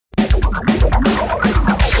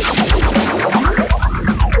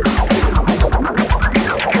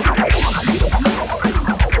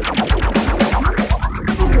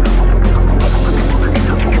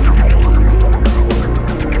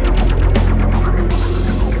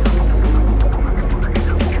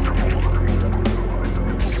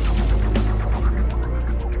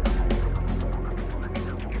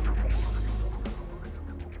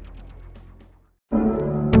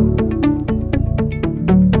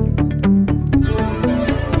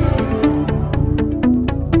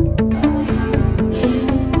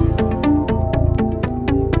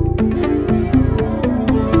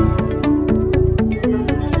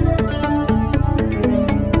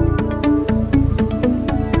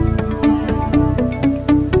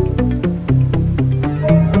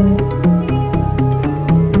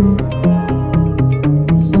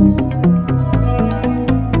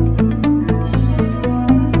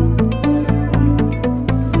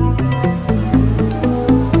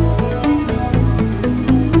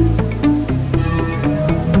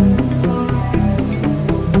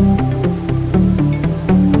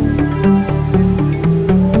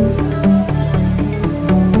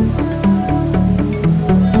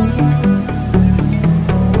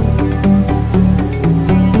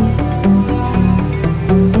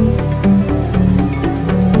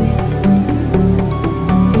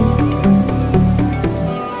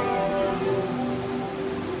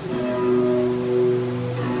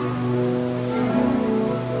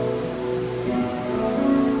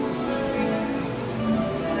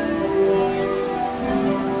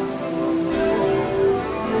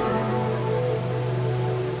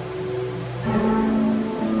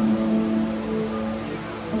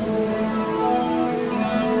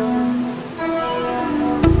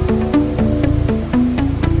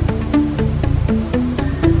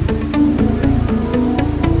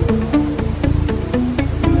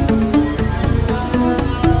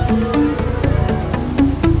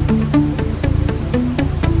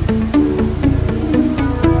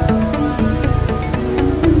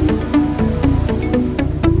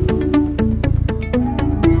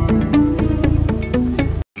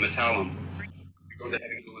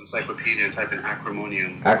Encyclopedia and type in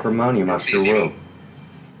acrimonium. Acrimonium, I sure will.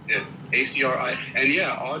 Yeah, ACRI. And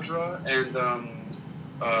yeah, Audra and,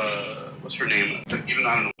 what's her name? Even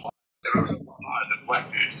I don't know. There was the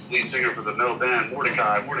black dude, lead singer for the metal band,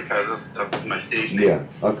 Mordecai, that was my stage name. Yeah,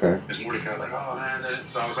 okay. Because Mordecai, like, oh man,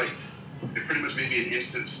 so I was like, it pretty much made me an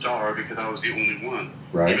instant star because I was the only one.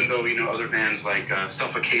 Right. Even though, other bands like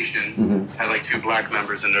Suffocation had like 2 black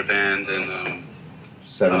members in their band, and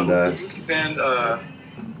Sevendust. Band,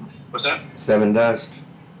 what's that? Sevendust.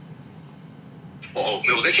 Oh,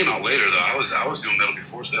 no, they came out later though. I was doing metal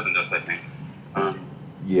before Sevendust, I think.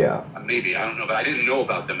 Yeah. Maybe, I don't know, but I didn't know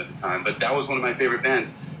about them at the time. But that was one of my favorite bands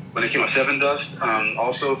when they came out. Sevendust,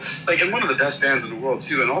 also, like, and one of the best bands in the world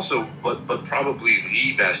too, and also, but probably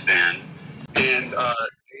the best band. And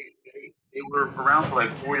they were around for like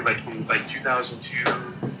 40, from 2002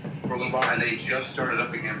 for a little while, and they just started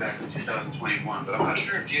up again back in 2021. But I'm not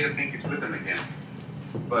sure if Jada Pinkett's with them again.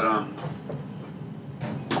 But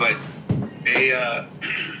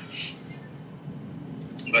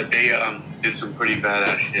they did some pretty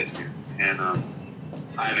badass shit here, and I'm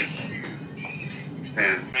a huge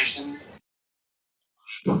fan.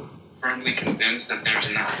 Firmly convinced that there's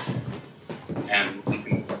not, and you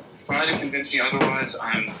can try to convince me otherwise.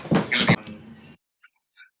 I'm gonna be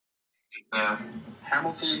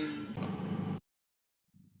Hamilton.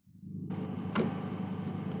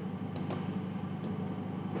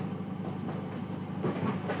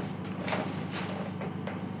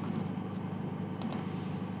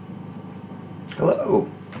 Hello.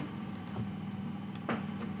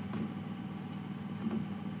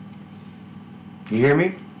 You hear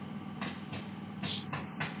me?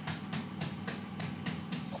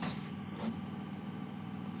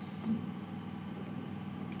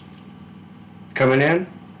 Coming in?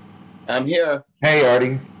 I'm here. Hey,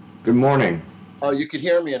 Artie. Good morning. Oh, you could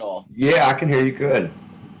hear me and all? Yeah, I can hear you good.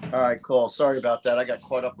 All right, cool. Sorry about that. I got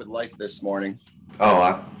caught up with life this morning.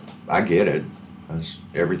 Oh, I get it. Is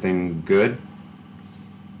everything good?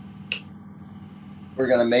 We're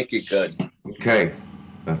going to make it good. Okay.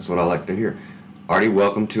 That's what I like to hear. Artie,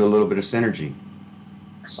 welcome to A Little Bit of Synergy.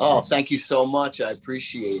 Oh, thank you so much. I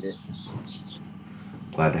appreciate it.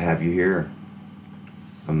 Glad to have you here.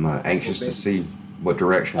 I'm anxious to see what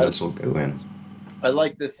direction this will go in. I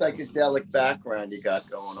like the psychedelic background you got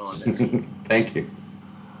going on there. Thank you.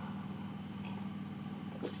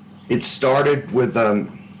 It started with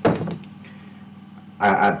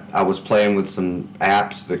I was playing with some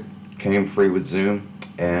apps that came free with Zoom,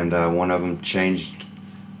 and one of them changed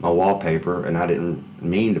my wallpaper, and I didn't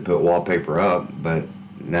mean to put wallpaper up, but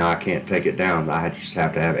now I can't take it down. I just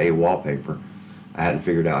have to have a wallpaper. I hadn't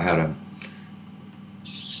figured out how to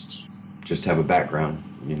just have a background,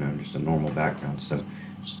 just a normal background. So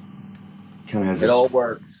kind of has It all this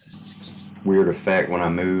works. weird effect when I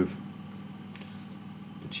move.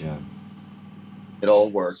 But yeah. It all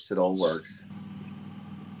works. It all works.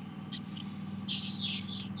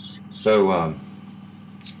 So,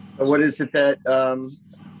 What is it that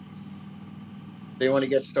they want to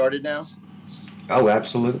get started now? oh,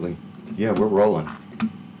 absolutely. Yeah, we're rolling.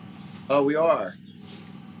 Oh, we are.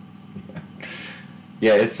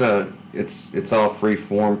 Yeah, it's all free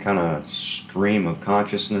form kind of stream of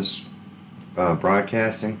consciousness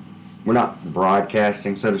broadcasting. We're not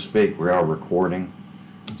broadcasting, so to speak. We are recording.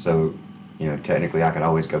 So, technically, I could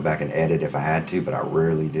always go back and edit if I had to, but I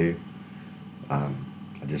rarely do.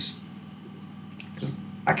 Cause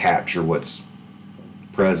I capture what's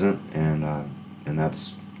present, and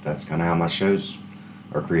that's kind of how my shows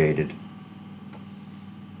are created.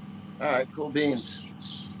 All right, cool beans.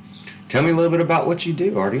 Tell me a little bit about what you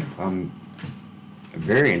do, Artie. I'm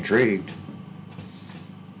very intrigued.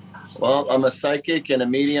 Well, I'm a psychic and a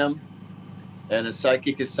medium. And a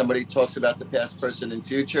psychic is somebody who talks about the past, present, and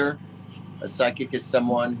future. A psychic is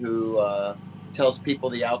someone who tells people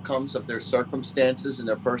the outcomes of their circumstances in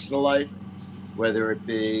their personal life, whether it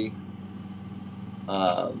be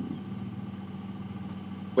about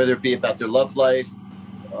their love life,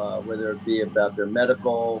 whether it be about their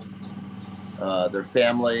medical, their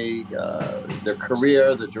family, their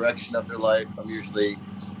career, the direction of their life. I'm usually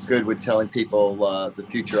good with telling people the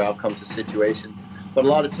future outcomes of situations, but a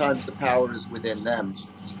lot of times the power is within them.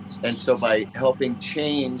 And so by helping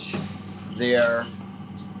change their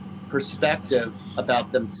perspective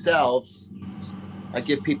about themselves, I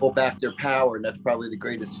give people back their power. And that's probably the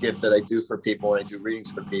greatest gift that I do for people when I do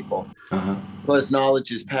readings for people. Uh-huh. Because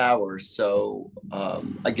knowledge is power. So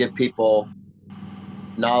I give people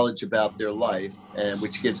knowledge about their life, and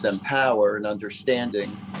which gives them power and understanding.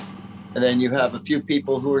 And then you have a few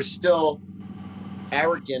people who are still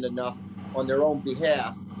arrogant enough on their own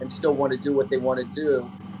behalf and still want to do what they want to do.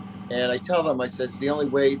 And I tell them, I says, the only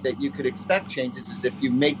way that you could expect changes is if you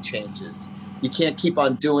make changes. You can't keep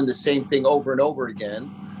on doing the same thing over and over again,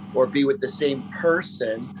 or be with the same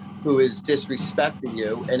person who is disrespecting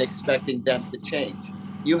you and expecting them to change.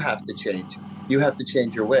 You have to change. You have to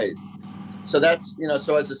change your ways. So that's,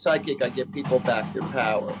 so as a psychic, I give people back their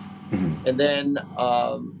power. Mm-hmm. And then,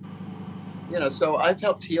 so I've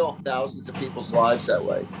helped heal thousands of people's lives that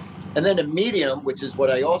way. And then a medium, which is what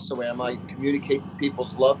I also am, I communicate to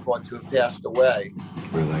people's loved ones who have passed away.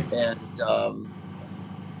 Really? And,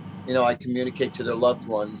 I communicate to their loved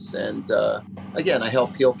ones. And again, I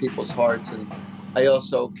help heal people's hearts. And I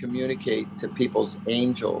also communicate to people's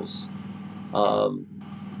angels.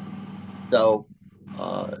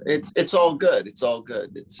 It's all good. It's all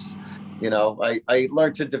good. It's, I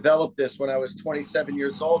learned to develop this when I was 27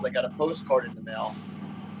 years old. I got a postcard in the mail.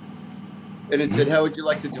 And it said, how would you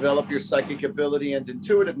like to develop your psychic ability and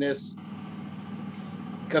intuitiveness?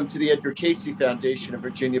 Come to the Edgar Casey Foundation in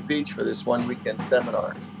Virginia Beach for this 1 weekend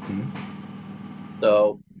seminar. Mm-hmm.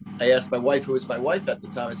 So I asked my wife, who was my wife at the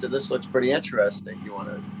time, I said, this looks pretty interesting. You want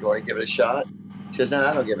to give it a shot? She says,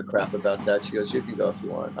 I don't give a crap about that. She goes, you can go if you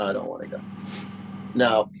want. I don't want to go.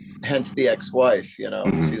 Now, hence the ex-wife, she's no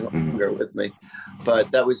longer with me,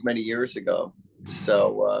 but that was many years ago.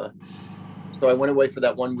 So I went away for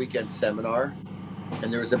that 1 weekend seminar,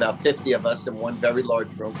 and there was about 50 of us in one very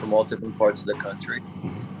large room from all different parts of the country.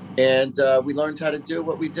 And we learned how to do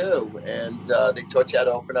what we do. And they taught you how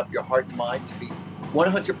to open up your heart and mind to be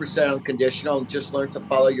 100% unconditional and just learn to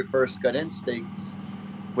follow your first gut instincts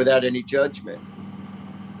without any judgment.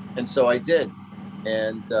 And so I did.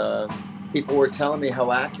 And people were telling me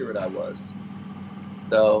how accurate I was.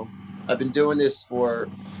 So I've been doing this for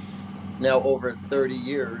now over 30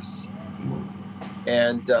 years.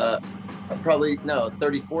 And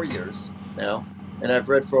 34 years now. And I've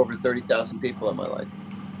read for over 30,000 people in my life.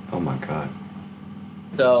 Oh my God.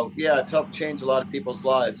 So yeah, I've helped change a lot of people's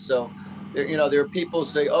lives. So, there are people who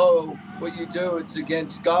say, oh, what you do, it's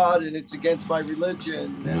against God and it's against my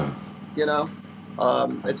religion. And,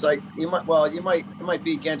 it's like, it might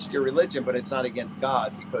be against your religion, but it's not against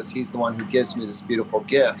God, because he's the one who gives me this beautiful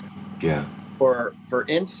gift. Yeah. For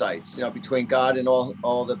insights, between God and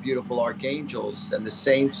all the beautiful archangels and the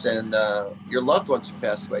saints and your loved ones who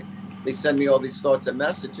passed away. They send me all these thoughts and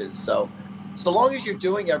messages. So long as you're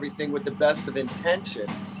doing everything with the best of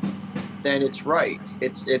intentions, then it's right.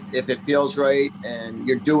 If it feels right and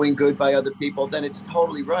you're doing good by other people, then it's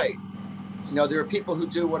totally right. There are people who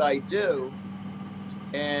do what I do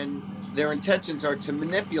and their intentions are to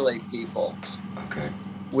manipulate people Okay.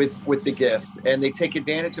 with the gift, and they take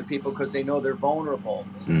advantage of people because they know they're vulnerable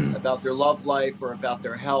about their love life or about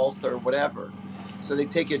their health or whatever. So they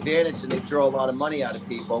take advantage and they draw a lot of money out of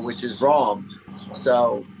people, which is wrong.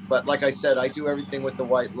 So, but like I said, I do everything with the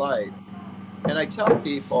white light. And I tell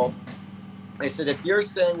people, I said, if you're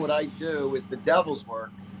saying what I do is the devil's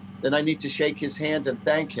work, then I need to shake his hand and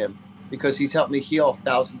thank him, because he's helped me heal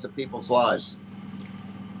thousands of people's lives.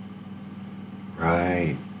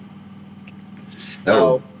 Right.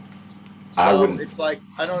 So, I wouldn't. it's like,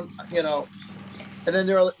 I don't, you know, and then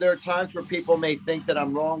there are times where people may think that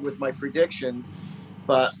I'm wrong with my predictions,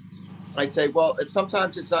 but I'd say, well,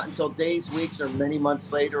 sometimes it's not until days, weeks, or many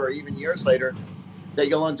months later, or even years later, that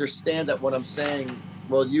you'll understand that what I'm saying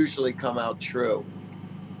will usually come out true.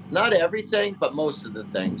 Not everything, but most of the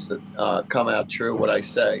things that come out true, what I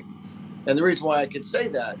say. And the reason why I could say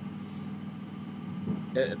that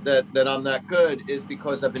I'm that good is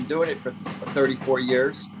because I've been doing it for 34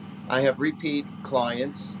 years. I have repeat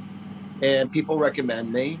clients, and people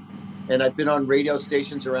recommend me. And I've been on radio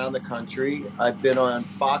stations around the country. I've been on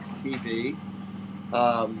Fox TV.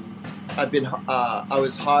 I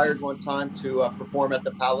was hired one time to perform at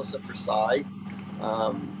the Palace of Versailles.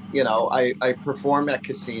 You know, I perform at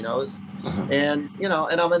casinos, and, you know,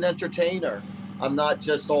 and I'm an entertainer. I'm not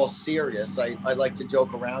just all serious. I like to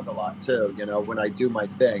joke around a lot too, you know, when I do my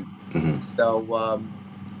thing. So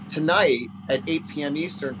tonight at 8 p.m.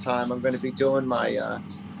 Eastern time, I'm going to be doing my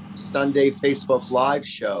Sunday Facebook Live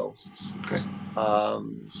show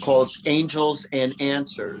called Angels and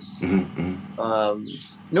Answers.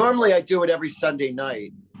 Normally I do it every Sunday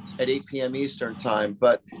night at 8 p.m. Eastern time,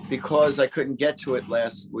 but because I couldn't get to it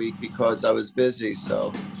last week because I was busy,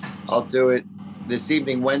 so I'll do it this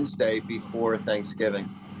evening, Wednesday, before Thanksgiving,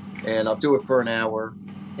 and I'll do it for an hour.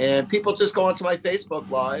 And people just go onto my Facebook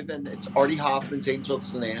Live, and it's Artie Hoffman's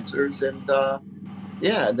Angels and Answers, and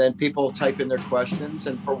yeah, and then people type in their questions,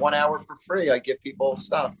 and for 1 hour for free, I give people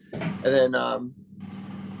stuff. And then a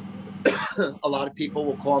lot of people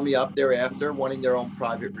will call me up thereafter wanting their own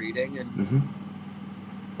private reading,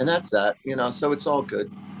 and that's that, you know, so it's all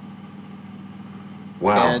good.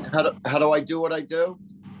 Wow. And how do I do what I do?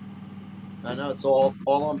 I know it's all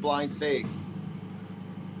on blind faith.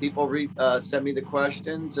 People send me the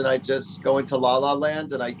questions, and I just go into la la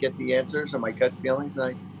land, and I get the answers or my gut feelings,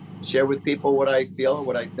 and I share with people what I feel and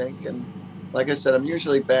what I think. And like I said, I'm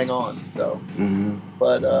usually bang on. So,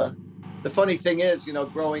 but the funny thing is, you know,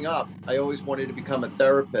 growing up, I always wanted to become a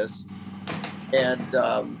therapist, and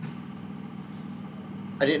I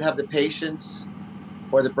didn't have the patience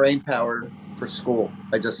or the brain power for school.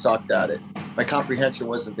 I just sucked at it. My comprehension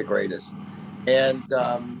wasn't the greatest. And,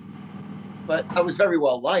 but I was very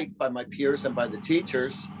well liked by my peers and by the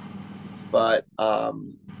teachers. But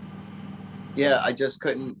yeah, I just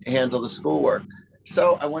couldn't handle the schoolwork.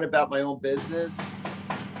 So I went about my own business.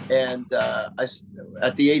 And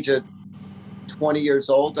at the age of 20 years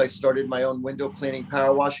old, I started my own window cleaning,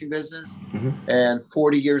 power washing business. And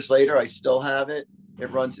 40 years later, I still have it.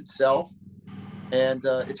 It runs itself. And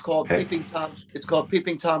it's called Peeping Tom's. It's called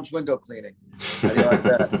Peeping Tom's Window Cleaning. How do you like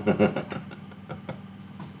that?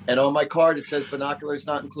 And on my card it says binoculars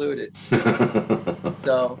not included.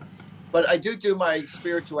 So, but I do my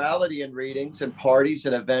spirituality and readings and parties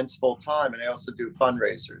and events full time, and I also do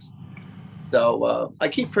fundraisers. So I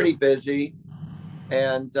keep pretty busy,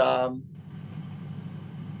 and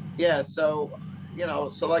yeah. So, you know,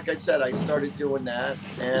 so like I said, I started doing that,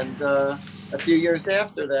 and a few years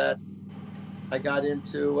after that, I got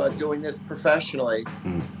into doing this professionally,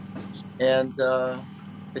 and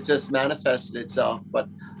it just manifested itself. But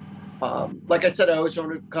like I said, I always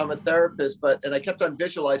wanted to become a therapist, and I kept on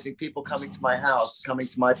visualizing people coming to my house, coming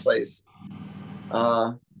to my place,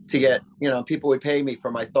 to get, you know, people would pay me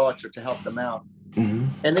for my thoughts or to help them out.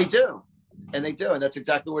 And they do. And that's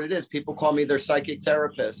exactly what it is. People call me their psychic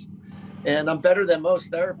therapist. And I'm better than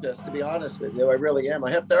most therapists, to be honest with you. I really am.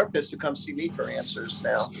 I have therapists who come see me for answers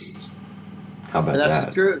now. How about and that's that?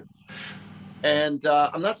 the truth. And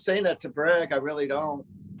I'm not saying that to brag. I really don't.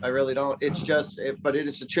 It's just, but it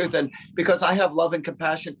is the truth. And because I have love and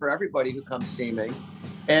compassion for everybody who comes see me.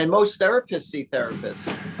 And most therapists see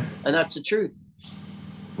therapists. And that's the truth.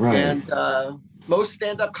 Right. And most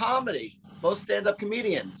stand-up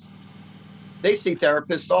comedians, they see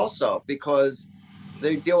therapists also, because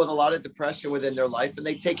they deal with a lot of depression within their life, and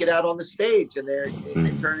they take it out on the stage, and they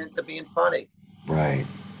turn it into being funny. Right.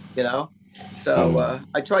 You know? So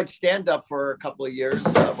I tried stand-up for a couple of years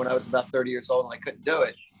when I was about 30 years old, and I couldn't do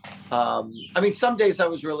it. I mean, some days I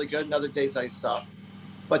was really good, and other days I sucked.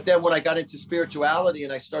 But then when I got into spirituality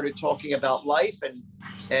and I started talking about life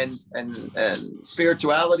and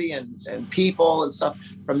spirituality and people and stuff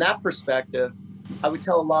from that perspective, I would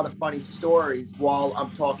tell a lot of funny stories while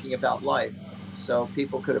I'm talking about life, so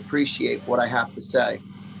people could appreciate what I have to say.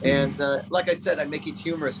 And like I said, I make it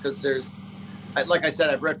humorous because like I said,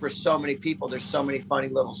 I've read for so many people. There's so many funny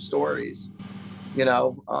little stories, you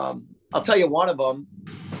know. I'll tell you one of them.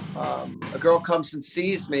 A girl comes and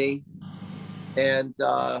sees me and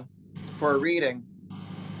for a reading,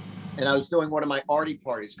 and I was doing one of my arty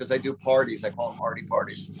parties, because I do parties. I call them arty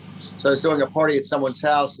parties. So I was doing a party at someone's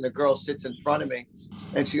house, and a girl sits in front of me,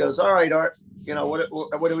 and she goes, "All right, Art, you know,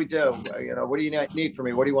 what do we do? You know, what do you need from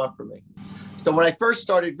me? What do you want from me?" So when I first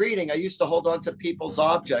started reading, I used to hold on to people's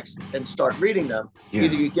objects and start reading them. Yeah.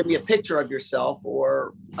 Either you give me a picture of yourself,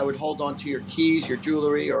 or I would hold on to your keys, your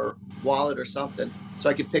jewelry, or wallet or something, so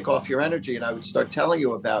I could pick off your energy, and I would start telling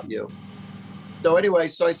you about you. So anyway,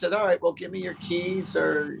 so I said, all right, well, give me your keys,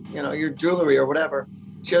 or, you know, your jewelry or whatever.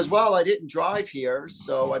 She goes, well, I didn't drive here,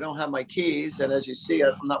 so I don't have my keys. And as you see,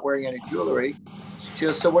 I'm not wearing any jewelry. She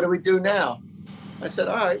goes, so what do we do now? I said,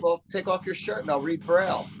 all right, well, take off your shirt and I'll read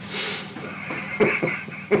Braille.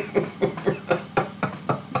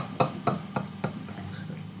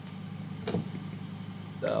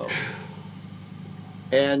 So,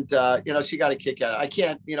 and, you know, she got a kick out of it. I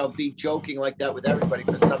can't, you know, be joking like that with everybody,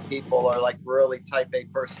 because some people are like really type A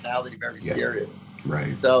personality, very serious.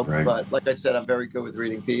 Right. So, right. But like I said, I'm very good with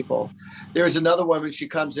reading people. There's another woman, she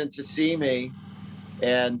comes in to see me,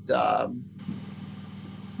 and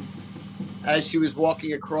as she was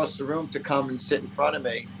walking across the room to come and sit in front of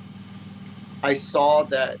me, I saw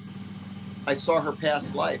her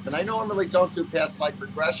past life. And I normally don't do past life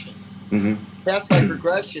regressions. Mm-hmm. Past life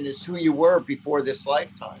regression is who you were before this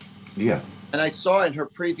lifetime. Yeah. And I saw in her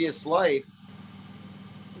previous life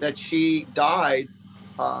that she died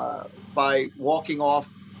by walking off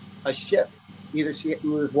a ship. Either she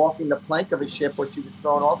was walking the plank of a ship, or she was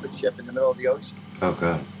thrown off a ship in the middle of the ocean. Oh,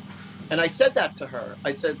 God. And I said that to her.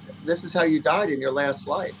 I said, this is how you died in your last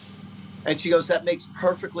life. And she goes, that makes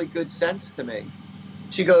perfectly good sense to me.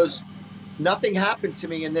 She goes, nothing happened to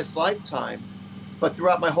me in this lifetime, but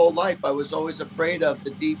throughout my whole life, I was always afraid of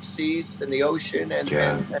the deep seas and the ocean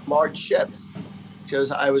and large ships. She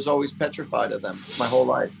goes, I was always petrified of them my whole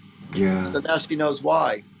life. Yeah. So now she knows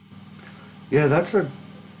why. Yeah, that's a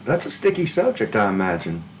sticky subject, I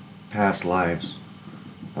imagine. Past lives.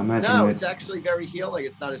 I imagine. No, it's actually very healing.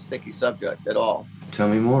 It's not a sticky subject at all. Tell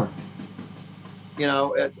me more. You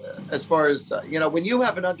know, as far as, you know, when you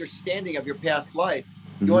have an understanding of your past life,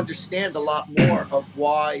 you understand a lot more of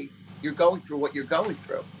why you're going through what you're going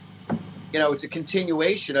through. You know, it's a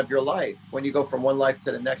continuation of your life. When you go from one life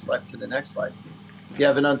to the next life to the next life, you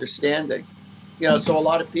have an understanding. You know, so a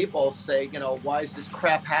lot of people say, you know, why is this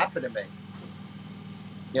crap happen to me?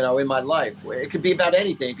 You know, in my life. It could be about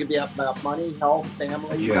anything. It could be about money, health,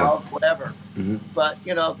 family, love, whatever. Mm-hmm. But,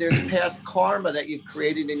 you know, there's past karma that you've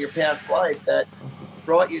created in your past life that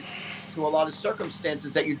brought you to a lot of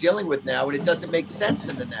circumstances that you're dealing with now, and it doesn't make sense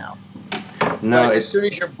in the now. No. But as soon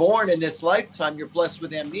as you're born in this lifetime, you're blessed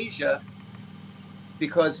with amnesia,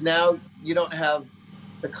 because now you don't have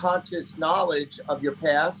the conscious knowledge of your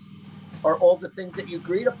past or all the things that you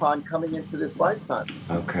agreed upon coming into this lifetime.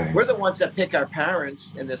 Okay. We're the ones that pick our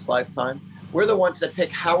parents in this lifetime. We're the ones that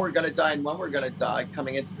pick how we're going to die and when we're going to die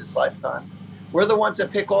coming into this lifetime. We're the ones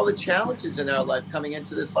that pick all the challenges in our life coming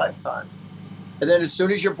into this lifetime. And then as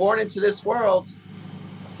soon as you're born into this world,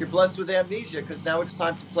 you're blessed with amnesia, because now it's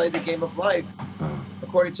time to play the game of life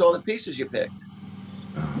according to all the pieces you picked.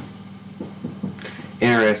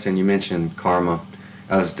 Interesting. You mentioned karma.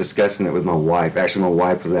 I was discussing it with my wife. Actually, my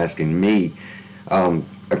wife was asking me,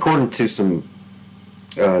 according to some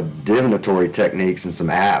divinatory techniques and some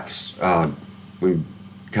apps, we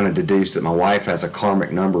kind of deduced that my wife has a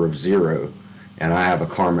karmic number of 0, and I have a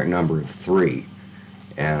karmic number of 3.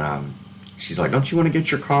 And she's like, don't you want to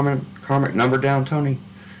get your karmic number down, Tony?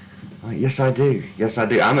 Yes, I do. Yes, I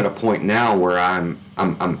do. I'm at a point now where I'm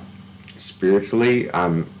spiritually,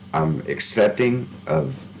 I'm accepting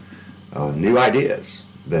of new ideas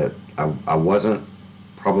that I wasn't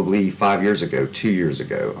probably 5 years ago, 2 years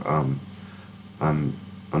ago. I'm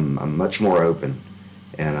much more open,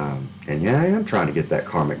 and yeah, I am trying to get that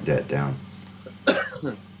karmic debt down.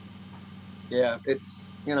 Yeah,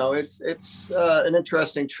 it's, you know, it's an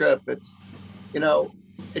interesting trip. It's, you know,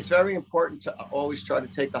 it's very important to always try to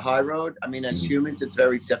take the high road. I mean, as humans, it's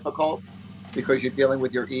very difficult because you're dealing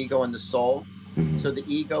with your ego and the soul. Mm-hmm. So the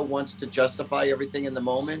ego wants to justify everything in the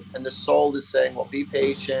moment, and the soul is saying, well, be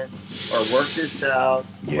patient, or work this out,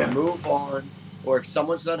 or move on. or if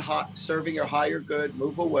someone's not serving your higher good,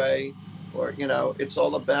 move away. Or, it's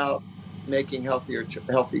all about making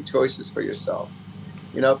healthy choices for yourself.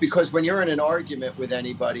 Because when you're in an argument with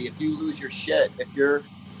anybody, if you lose your shit, if you're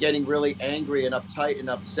getting really angry and uptight and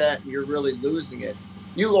upset and you're really losing it,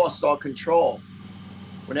 you lost all control.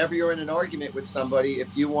 Whenever you're in an argument with somebody, if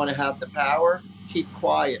you want to have the power, keep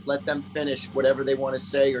quiet, let them finish whatever they want to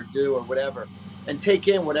say or do or whatever, and take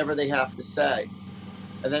in whatever they have to say.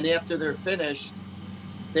 And then after they're finished,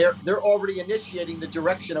 they're already initiating the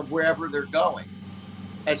direction of wherever they're going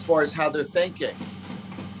as far as how they're thinking.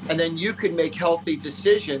 And then you can make healthy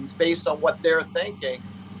decisions based on what they're thinking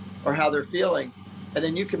or how they're feeling. And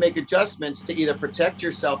then you can make adjustments to either protect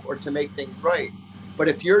yourself or to make things right. But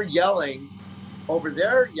if you're yelling over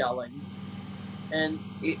their yelling and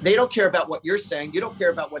they don't care about what you're saying, you don't care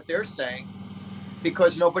about what they're saying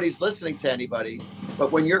because nobody's listening to anybody.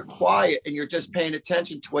 But when you're quiet and you're just paying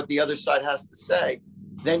attention to what the other side has to say,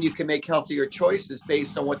 then you can make healthier choices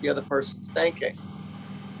based on what the other person's thinking.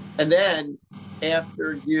 And then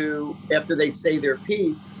after they say their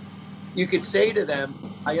piece, you could say to them,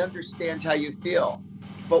 I understand how you feel.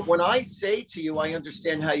 But when I say to you, I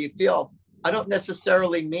understand how you feel, I don't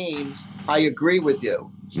necessarily mean I agree with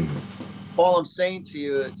you. Mm-hmm. All I'm saying to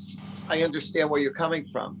you is I understand where you're coming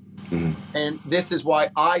from. Mm-hmm. And this is why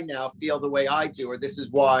I now feel the way I do, or this is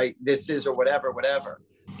why this is, or whatever.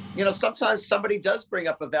 Sometimes somebody does bring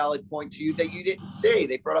up a valid point to you that you didn't see.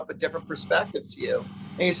 They brought up a different perspective to you.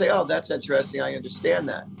 And you say, oh, that's interesting. I understand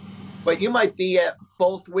that. But you might be at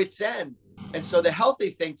both wits' end. And so the healthy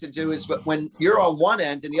thing to do is when you're on one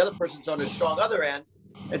end and the other person's on a strong other end,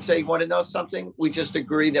 and say, you want to know something? We just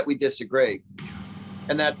agree that we disagree.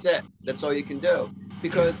 And that's it. That's all you can do.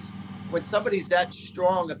 Because when somebody's that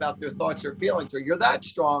strong about their thoughts or feelings, or you're that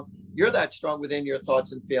strong within your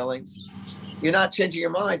thoughts and feelings, you're not changing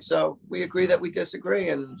your mind. So we agree that we disagree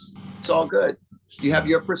and it's all good. You have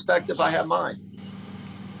your perspective, I have mine.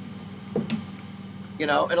 And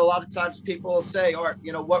a lot of times people will say, or,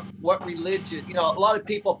 what religion, a lot of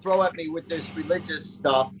people throw at me with this religious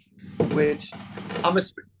stuff, which I'm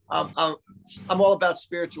all about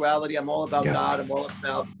spirituality. I'm all about God. I'm all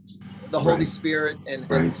about the Holy Spirit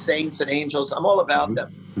and saints and angels. I'm all about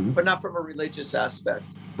them, but not from a religious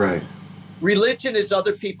aspect. Right. Religion is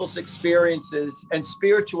other people's experiences and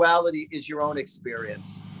spirituality is your own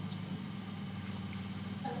experience.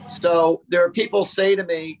 So there are people say to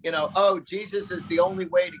me, oh, Jesus is the only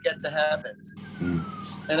way to get to heaven.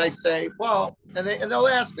 And I say, well, and they'll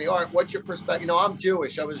ask me, all right, what's your perspective? I'm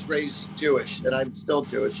Jewish. I was raised Jewish and I'm still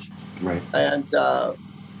Jewish. Right.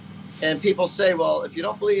 And people say, well, if you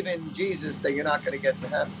don't believe in Jesus, then you're not going to get to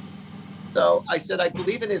heaven. So I said, I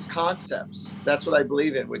believe in his concepts. That's what I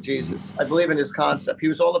believe in with Jesus. I believe in his concept. He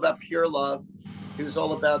was all about pure love. He was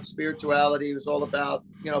all about spirituality. He was all about,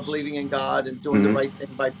 believing in God and doing the right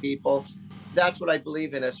thing by people. That's what I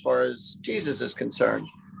believe in as far as Jesus is concerned.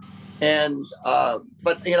 And,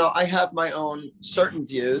 but I have my own certain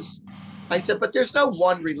views. I said, but there's no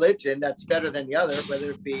one religion that's better than the other,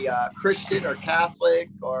 whether it be Christian or Catholic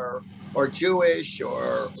or Jewish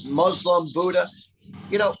or Muslim, Buddha,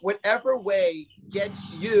 whatever way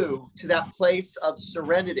gets you to that place of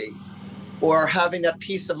serenity or having that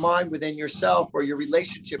peace of mind within yourself or your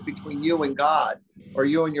relationship between you and God or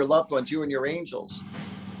you and your loved ones, you and your angels.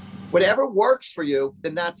 Whatever works for you,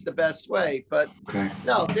 then that's the best way. But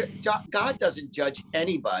no, God doesn't judge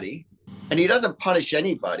anybody and he doesn't punish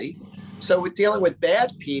anybody. So with dealing with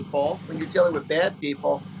bad people, when you're dealing with bad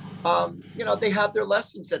people, they have their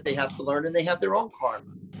lessons that they have to learn and they have their own karma.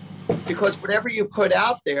 Because whatever you put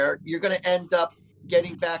out there, you're going to end up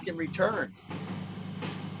getting back in return.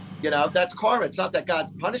 That's karma. It's not that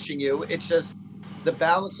God's punishing you. It's just the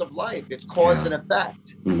balance of life. It's cause and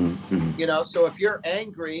effect. So if you're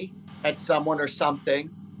angry at someone or something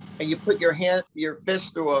and you put your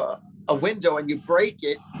fist through a window and you break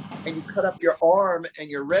it and you cut up your arm and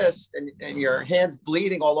your wrist and your hands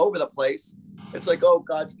bleeding all over the place, it's like, oh,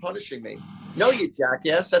 God's punishing me. No, you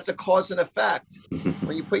jackass. That's a cause and effect.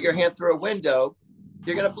 When you put your hand through a window,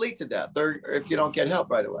 you're going to bleed to death or if you don't get help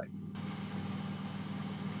right away.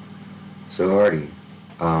 So, Artie,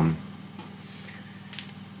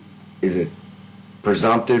 is it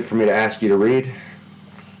presumptive for me to ask you to read?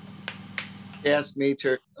 Ask me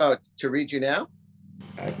to read you now?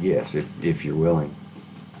 Yes, if you're willing.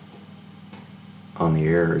 On the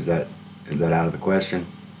air, is that out of the question?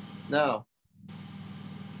 No.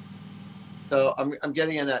 So I'm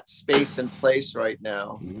getting in that space and place right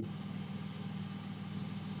now.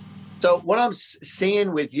 So what I'm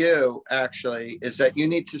seeing with you actually is that you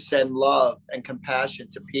need to send love and compassion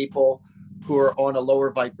to people who are on a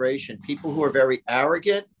lower vibration, people who are very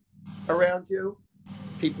arrogant around you,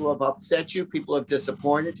 people who have upset you, people who have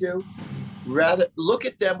disappointed you. Rather look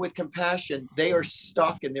at them with compassion. They are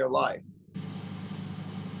stuck in their life.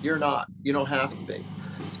 You're not. You don't have to be.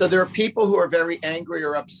 So there are people who are very angry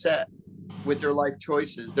or upset with their life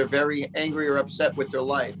choices. They're very angry or upset with their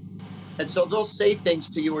life. And so they'll say things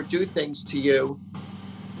to you or do things to you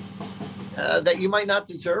that you might not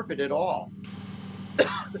deserve it at all.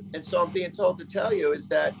 And so I'm being told to tell you is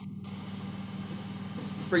that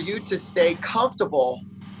for you to stay comfortable,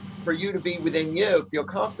 for you to be within you, feel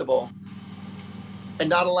comfortable, and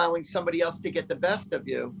not allowing somebody else to get the best of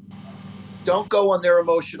you, don't go on their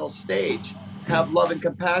emotional stage. Have love and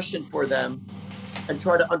compassion for them and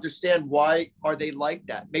try to understand why are they like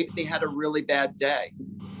that. Maybe they had a really bad day.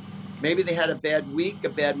 Maybe they had a bad week, a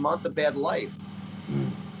bad month, a bad life.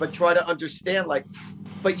 But try to understand, like,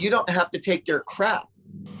 but you don't have to take their crap.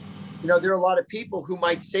 You know, there are a lot of people who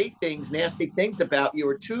might say things, nasty things about you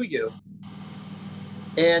or to you.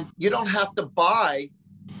 And you don't have to buy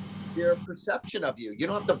their perception of you. You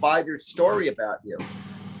don't have to buy their story about you.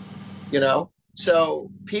 You know? So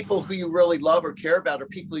people who you really love or care about are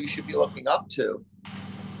people you should be looking up to.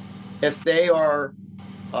 If they are,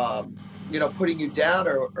 you know, putting you down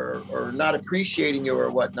or not appreciating you or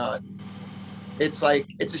whatnot, it's like,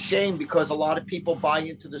 it's a shame because a lot of people buy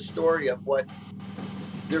into the story of what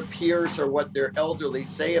their peers or what their elderly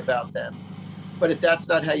say about them. But if that's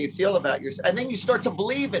not how you feel about yourself, and then you start to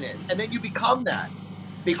believe in it, and then you become that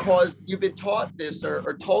because you've been taught this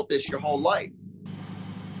or told this your whole life.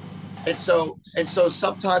 And so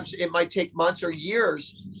sometimes it might take months or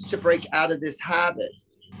years to break out of this habit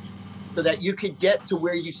so that you could get to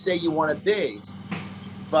where you say you want to be.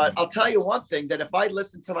 But I'll tell you one thing, that if I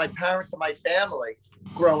listened to my parents and my family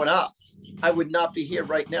growing up, I would not be here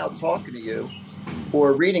right now talking to you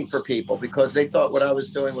or reading for people because they thought what I was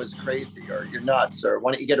doing was crazy or you're nuts or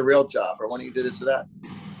why don't you get a real job or why don't you do this or that.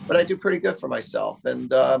 But I do pretty good for myself. And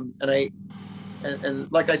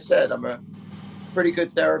like I said, I'm a pretty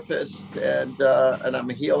good therapist and I'm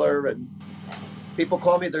a healer and people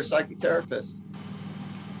call me their psychic therapist.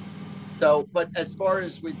 So, but as far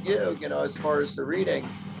as with you, you know, as far as the reading,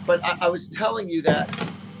 but I was telling you that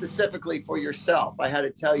specifically for yourself. I had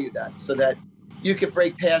to tell you that so that you could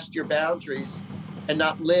break past your boundaries and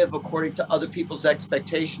not live according to other people's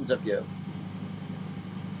expectations of you.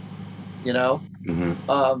 You know,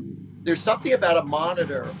 there's something about a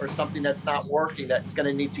monitor or something that's not working that's going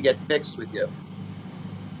to need to get fixed with you.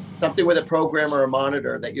 Something with a program or a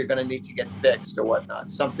monitor that you're going to need to get fixed or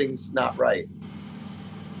whatnot. Something's not right.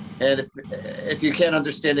 And if you can't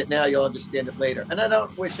understand it now, you'll understand it later. And I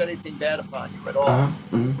don't wish anything bad upon you at all.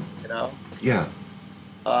 You know? Yeah.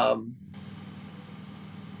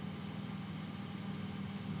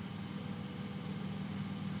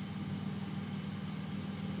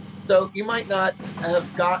 So you might not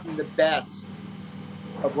have gotten the best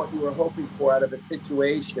of what you were hoping for out of a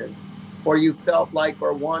situation, or you felt like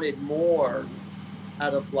or wanted more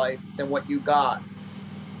out of life than what you got.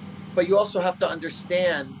 But you also have to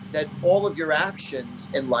understand that all of your actions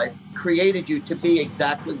in life created you to be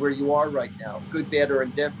exactly where you are right now, good, bad, or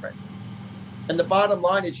indifferent. And the bottom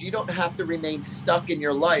line is you don't have to remain stuck in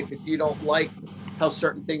your life if you don't like how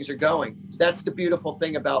certain things are going. That's the beautiful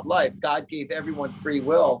thing about life. God gave everyone free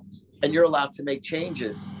will, and you're allowed to make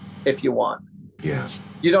changes if you want. Yeah.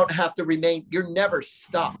 You don't have to remain, you're never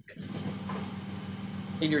stuck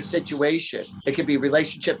in your situation. It could be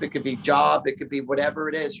relationship, it could be job, it could be whatever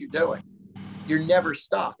it is you're doing. You're never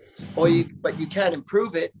stuck. But you can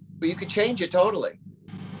improve it, but you could change it totally.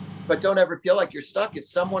 But don't ever feel like you're stuck. If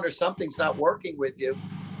someone or something's not working with you,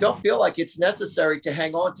 don't feel like it's necessary to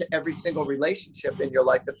hang on to every single relationship in your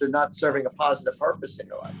life if they're not serving a positive purpose in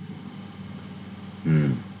your life.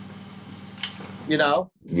 You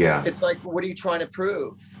know? Yeah. It's like, what are you trying to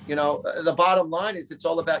prove? You know, the bottom line is it's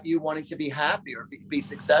all about you wanting to be happy or be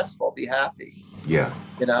successful, be happy. Yeah.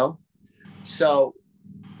 You know? So,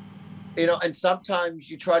 you know, and sometimes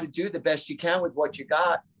you try to do the best you can with what you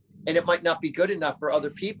got, and it might not be good enough for other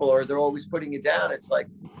people, or they're always putting you down. It's like,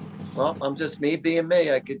 well, I'm just me being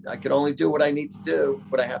me. I could only do what I need to do,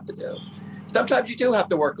 what I have to do. Sometimes you do have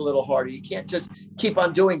to work a little harder. You can't just keep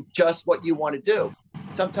on doing just what you want to do.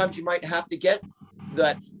 Sometimes you might have to get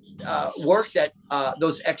that work that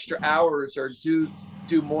those extra hours or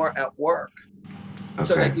do more at work,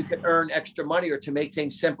 so that you can earn extra money or to make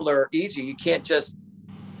things simpler or easier. You can't just,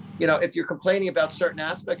 you know, if you're complaining about certain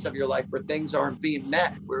aspects of your life where things aren't being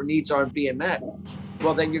met, where needs aren't being met,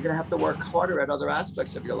 well, then you're going to have to work harder at other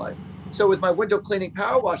aspects of your life. So with my window cleaning,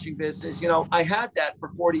 power washing business, you know, I had that for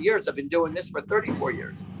 40 years. I've been doing this for 34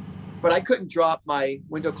 years. but I couldn't drop my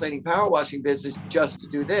window cleaning, power washing business just to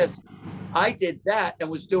do this. I did that and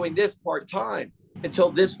was doing this part-time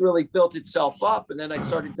until this really built itself up. And then I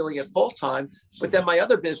started doing it full-time, but then my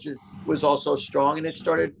other business was also strong, and it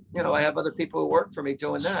started, you know, I have other people who work for me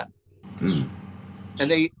doing that.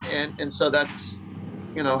 And so that's,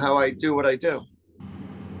 you know, how I do what I do.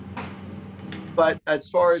 But as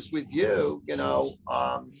far as with you, you know,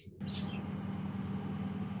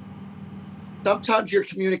 sometimes your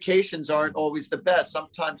communications aren't always the best.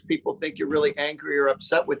 Sometimes people think you're really angry or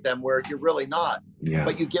upset with them where you're really not. Yeah.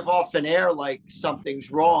 But you give off an air like something's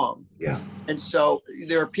wrong. Yeah. And so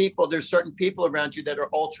there's certain people around you that are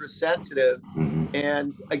ultra sensitive.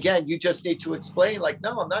 And again, you just need to explain, like,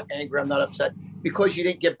 no, I'm not angry, I'm not upset, because you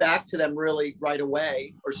didn't get back to them really right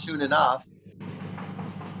away or soon enough.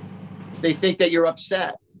 They think that you're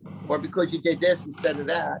upset, or because you did this instead of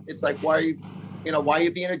that. It's like, why are you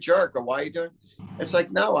being a jerk, or why are you doing? It's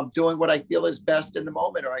like, no, I'm doing what I feel is best in the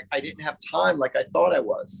moment, or I didn't have time like I thought I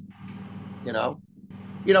was. You know,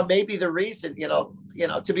 maybe the reason,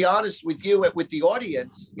 to be honest with you, with the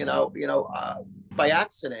audience, by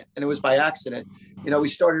accident, and it was by accident. We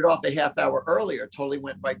started off a half hour earlier, totally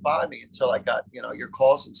went right by me until I got, your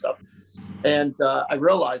calls and stuff. And I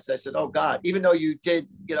realized, I said, oh God, even though you did,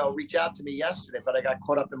 reach out to me yesterday, but I got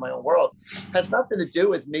caught up in my own world, has nothing to do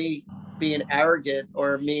with me being arrogant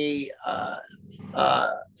or me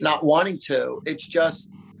not wanting to. It's just,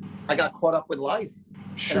 I got caught up with life.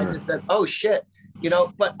 Sure. And I just said, oh shit,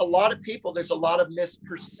 but a lot of people, there's a lot of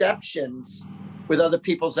misperceptions with other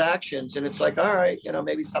people's actions. And it's like, all right,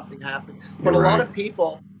 maybe something happened. But You're a lot right. of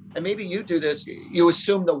people, and maybe you do this, you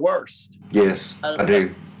assume the worst. Yes, I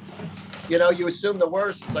do. You assume the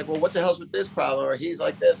worst. It's like, well, what the hell's with this problem? Or he's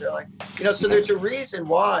like this. Or like, so there's a reason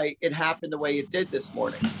why it happened the way it did this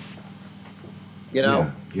morning.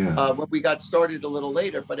 Yeah. When we got started a little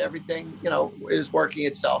later, but everything, is working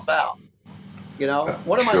itself out.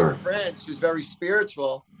 One of my friends who's very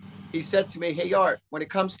spiritual, he said to me, hey, Art, when it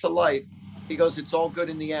comes to life, he goes, it's all good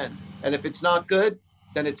in the end. And if it's not good,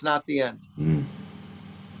 then it's not the end.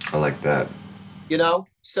 I like that.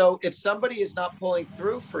 So if somebody is not pulling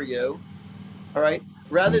through for you, all right,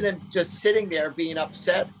 rather than just sitting there being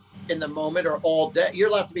upset in the moment or all day, you're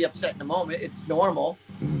allowed to be upset in the moment. It's normal.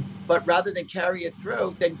 But rather than carry it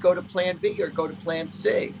through, then go to plan B or go to plan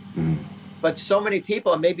C. But so many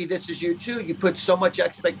people, and maybe this is you too, you put so much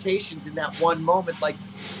expectations in that one moment, like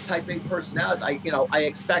type A personalities. I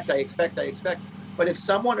expect. But if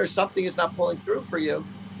someone or something is not pulling through for you,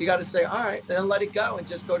 you got to say, all right, then let it go and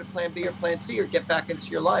just go to plan B or plan C or get back into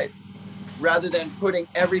your life, rather than putting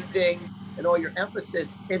everything and all your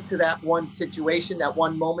emphasis into that one situation, that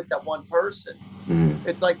one moment, that one person.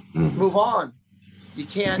 It's like, move on. You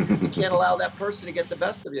can't allow that person to get the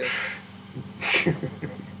best of you.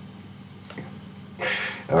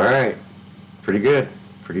 All right. Pretty good.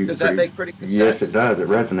 Does that make pretty good sense? Yes, it does. It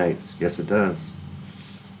resonates. Yes, it does.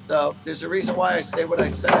 So there's a reason why I say what I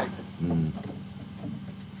say.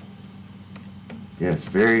 Yes,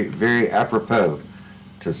 very, very apropos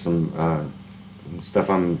to some stuff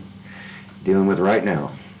I'm dealing with right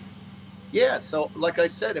now. Yeah. So like I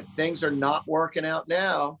said, if things are not working out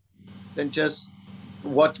now, then just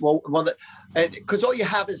because all you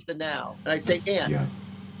have is the now. And I say,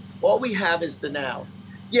 all we have is the now.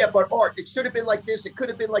 Yeah, but Art, it should have been like this. It could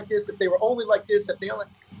have been like this if they were only like this.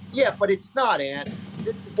 Yeah, but it's not, Ant.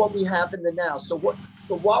 This is what we have in the now. So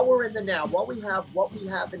while we're in the now, while we have what we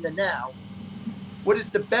have in the now, what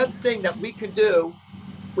is the best thing that we can do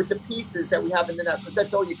with the pieces that we have in the now? Because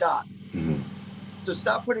that's all you got. So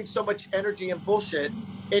stop putting so much energy and bullshit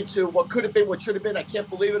into what could have been, what should have been. I can't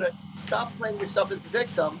believe it. Stop playing yourself as a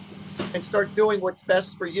victim and start doing what's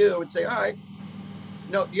best for you and say, all right,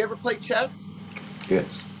 do you ever play chess?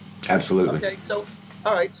 Yes, absolutely. Okay, so,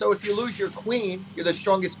 all right. So if you lose your queen, you're the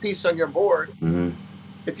strongest piece on your board.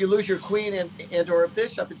 If you lose your queen and or a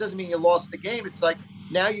bishop, it doesn't mean you lost the game. It's like,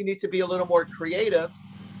 now you need to be a little more creative,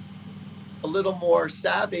 a little more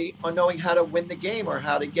savvy on knowing how to win the game or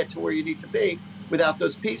how to get to where you need to be without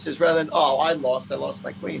those pieces, rather than, oh, I lost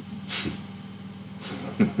my queen.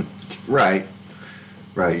 Right.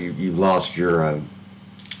 You've lost your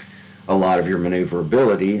a lot of your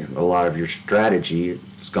maneuverability, a lot of your strategy.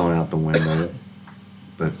 It's gone out the window.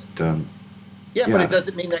 But but it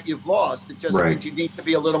doesn't mean that you've lost. It just means you need to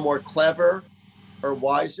be a little more clever, or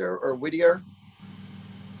wiser, or wittier.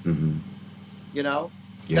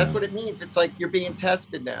 That's what it means. It's like you're being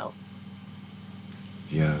tested now.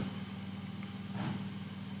 Yeah.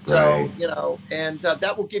 So, and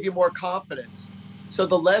that will give you more confidence. So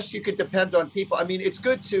the less you can depend on people, I mean, it's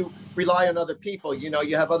good to rely on other people. You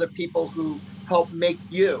have other people who help make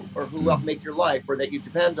you or who help make your life or that you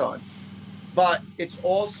depend on. But it's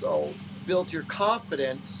also built your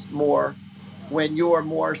confidence more when you are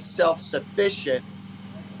more self-sufficient,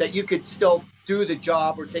 that you could still do the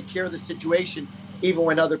job or take care of the situation even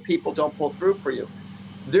when other people don't pull through for you.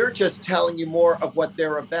 They're just telling you more of what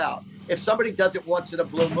they're about. If somebody does it once in a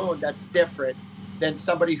blue moon, that's different than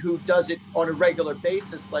somebody who does it on a regular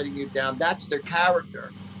basis, letting you down. That's their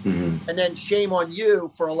character. Mm-hmm. And then shame on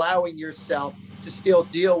you for allowing yourself to still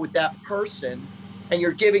deal with that person, and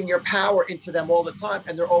you're giving your power into them all the time,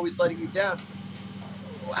 and they're always letting you down.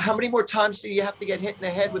 How many more times do you have to get hit in the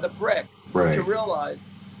head with a brick to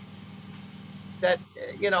realize that,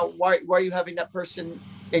 why are you having that person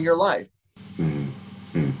in your life?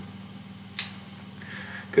 Mm-hmm.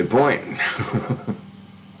 Good point.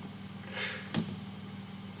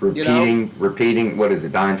 Repeating, what is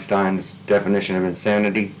it, Einstein's definition of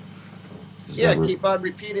insanity? Keep on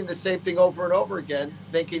repeating the same thing over and over again,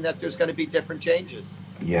 thinking that there's going to be different changes.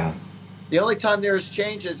 Yeah. The only time there's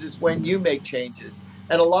changes is when you make changes.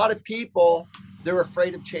 And a lot of people, they're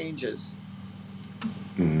afraid of changes.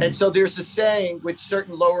 Mm-hmm. And so there's a saying with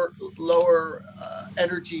certain lower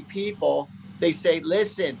energy people, they say,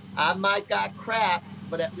 listen, I might got crap,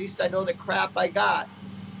 but at least I know the crap I got.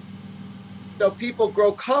 So people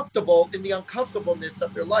grow comfortable in the uncomfortableness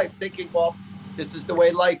of their life, thinking, well, this is the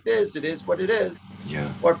way life is. It is what it is.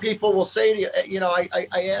 Yeah. Or people will say to you,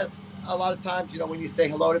 I a lot of times, when you say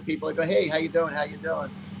hello to people, I go, hey, how you doing? How you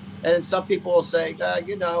doing? And some people will say,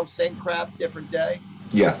 same crap, different day.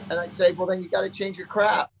 Yeah. And I say, well, then you got to change your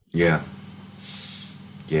crap. Yeah.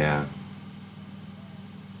 Yeah.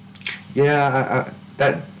 Yeah.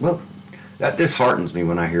 That disheartens me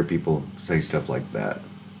when I hear people say stuff like that.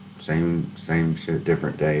 Same shit,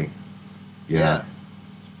 different day. Yeah.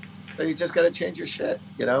 So you just got to change your shit,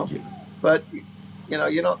 Yeah. But,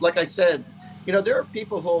 like I said, there are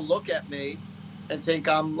people who'll look at me and think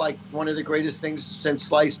I'm like one of the greatest things since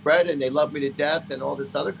sliced bread, and they love me to death and all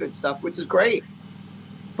this other good stuff, which is great.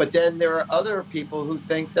 But then there are other people who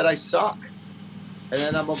think that I suck, and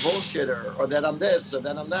then I'm a bullshitter, or that I'm this, or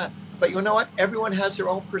that I'm that. But you know what? Everyone has their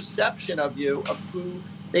own perception of you, of who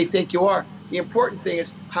they think you are. The important thing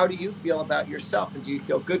is, how do you feel about yourself? And do you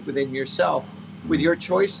feel good within yourself with your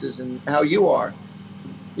choices and how you are?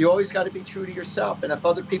 You always got to be true to yourself. And if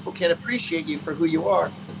other people can't appreciate you for who you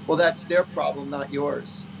are, well, that's their problem, not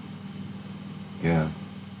yours. Yeah.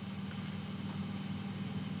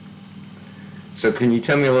 So can you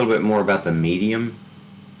tell me a little bit more about the medium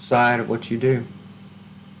side of what you do?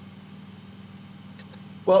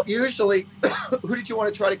 Well, usually, who did you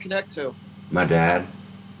want to try to connect to? My dad.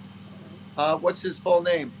 What's his full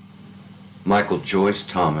name? Michael Joyce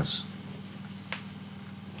Thomas.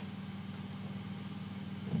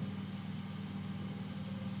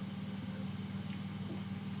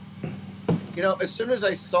 As soon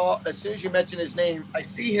as you mention his name, I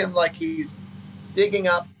see him like he's digging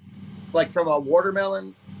up, like from a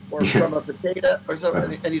watermelon or from a potato or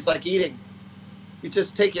something, and he's like eating. You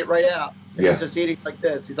just take it right out, and he's just eating like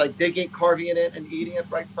this. He's like digging, carving it in, and eating it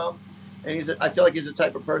right from. And I feel like he's the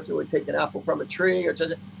type of person who would take an apple from a tree, or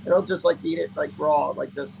just like eat it like raw,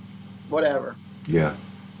 like just whatever. Yeah.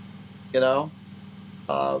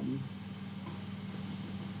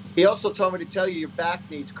 He also told me to tell you your back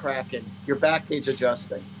needs cracking. Your back needs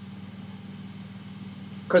adjusting.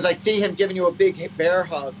 Because I see him giving you a big bear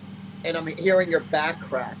hug, and I'm hearing your back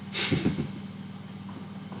crack.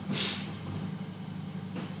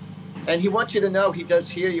 And he wants you to know he does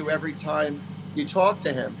hear you every time you talk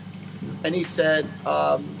to him. And he said,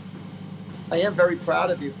 I am very proud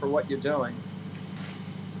of you for what you're doing.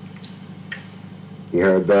 You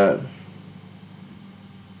heard that?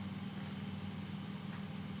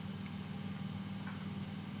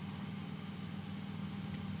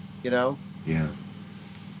 Yeah.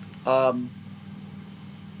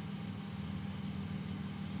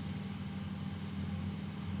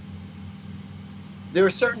 There were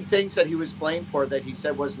certain things that he was blamed for that he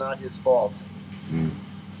said was not his fault. Mm.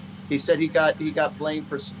 He said he got blamed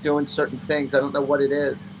for doing certain things. I don't know what it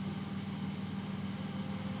is.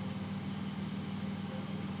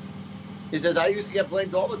 He says, I used to get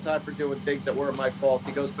blamed all the time for doing things that weren't my fault.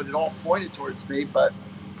 He goes, but it all pointed towards me. But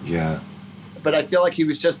I feel like he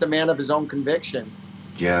was just a man of his own convictions.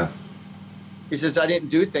 Yeah. He says, I didn't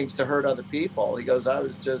do things to hurt other people. He goes, I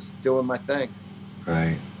was just doing my thing.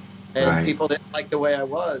 Right. And people didn't like the way I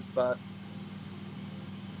was, but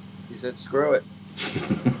he said, screw it.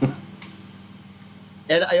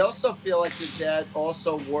 And I also feel like your dad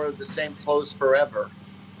also wore the same clothes forever.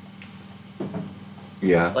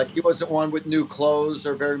 Yeah. Like he wasn't one with new clothes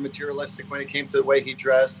or very materialistic when it came to the way he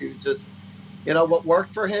dressed. He was just, You know what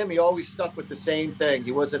worked for him? He always stuck with the same thing.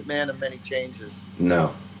 He wasn't man of many changes.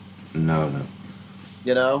 No.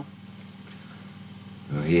 You know?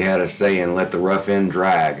 He had a saying, let the rough end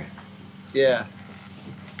drag. Yeah.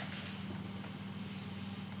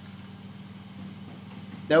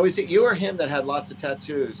 Now, is it you or him that had lots of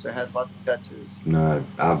tattoos or has lots of tattoos? No,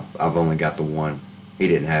 I've only got the one. He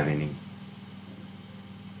didn't have any.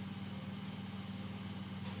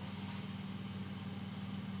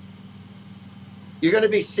 You're going to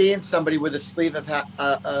be seeing somebody with a sleeve of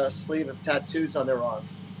tattoos on their arm.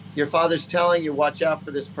 Your father's telling you, watch out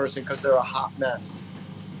for this person because they're a hot mess.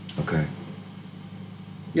 Okay.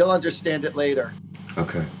 You'll understand it later.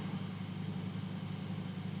 Okay.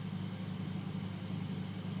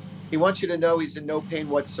 He wants you to know he's in no pain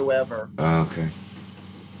whatsoever. Okay.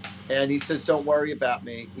 And he says, don't worry about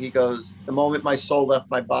me. He goes, the moment my soul left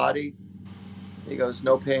my body, he goes,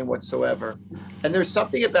 no pain whatsoever. And there's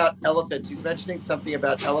something about elephants. He's mentioning something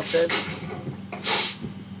about elephants.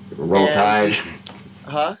 Roll Tide.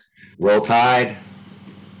 Huh? Roll Tide.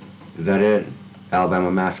 Is that it?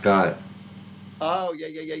 Alabama mascot. Oh,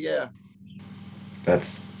 yeah.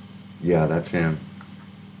 That's him.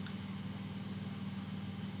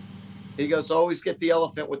 He goes, always get the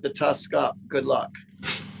elephant with the tusk up. Good luck.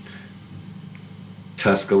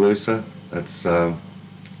 Tuscaloosa. That's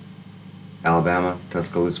Alabama.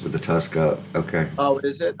 Tuscaloosa with the tusk up. Okay. Oh,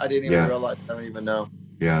 is it? I didn't even realize. I don't even know.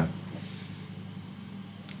 Yeah.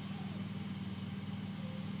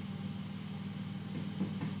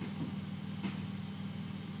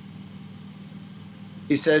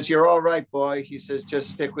 He says, you're all right, boy. He says, just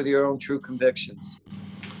stick with your own true convictions.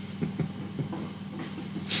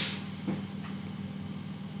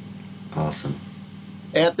 Awesome.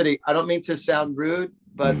 Anthony, I don't mean to sound rude,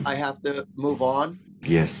 but I have to move on.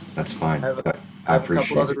 Yes, that's fine. I have I a appreciate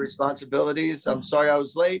couple other it. responsibilities. I'm sorry I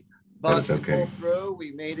was late, but That's okay. we pulled through.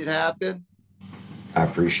 We made it happen. I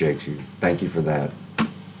appreciate you. Thank you for that.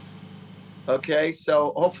 Okay,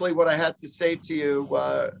 so hopefully what I had to say to you,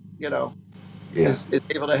 is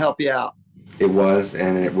able to help you out. It was,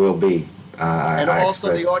 and it will be. And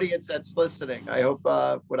also the audience that's listening, I hope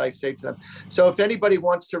what I say to them. So if anybody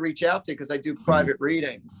wants to reach out to, because I do private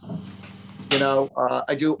readings,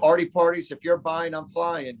 I do Artie parties. If you're buying, I'm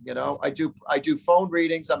flying. I do phone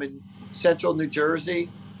readings. I'm in Central New Jersey,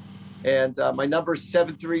 and my number is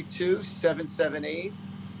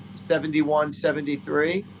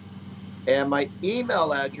 732-778-7173. And my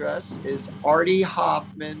email address is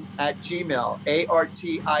artiehoffman@gmail,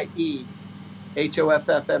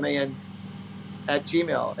 ARTIEHOFFMAN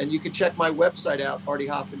 @gmail. And you can check my website out,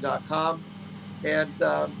 artiehoffman.com. And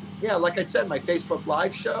like I said, my Facebook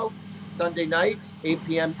live show, Sunday nights, 8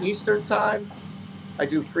 p.m. Eastern time. I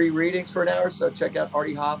do free readings for an hour. So check out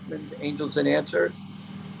Artie Hoffman's Angels and Answers.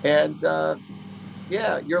 And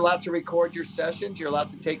you're allowed to record your sessions. You're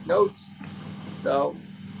allowed to take notes. So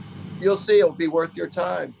you'll see, it'll be worth your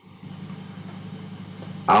time.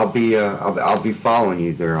 I'll be following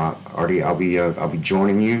you there, Artie. I'll be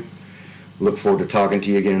joining you. Look forward to talking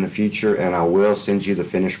to you again in the future, and I will send you the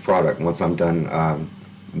finished product once I'm done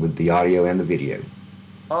with the audio and the video.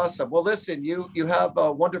 Awesome. Well, listen, you have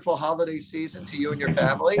a wonderful holiday season to you and your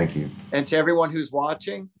family. Thank you. And to everyone who's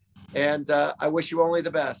watching. And I wish you only the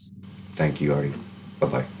best. Thank you, Artie.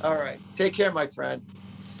 Bye-bye. All right. Take care, my friend.